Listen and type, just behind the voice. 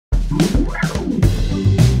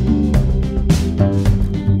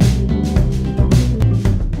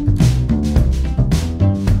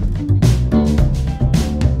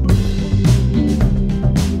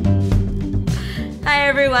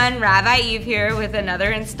Rabbi Eve here with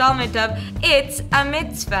another installment of It's a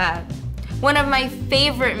Mitzvah. One of my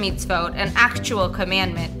favorite mitzvot, an actual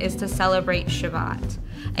commandment, is to celebrate Shabbat.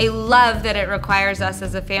 I love that it requires us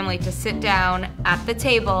as a family to sit down at the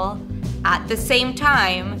table at the same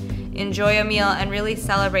time, enjoy a meal, and really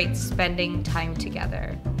celebrate spending time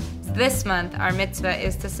together. This month, our mitzvah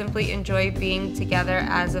is to simply enjoy being together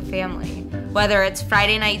as a family. Whether it's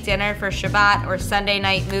Friday night dinner for Shabbat or Sunday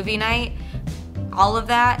night movie night, all of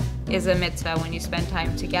that is a mitzvah when you spend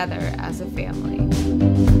time together as a family.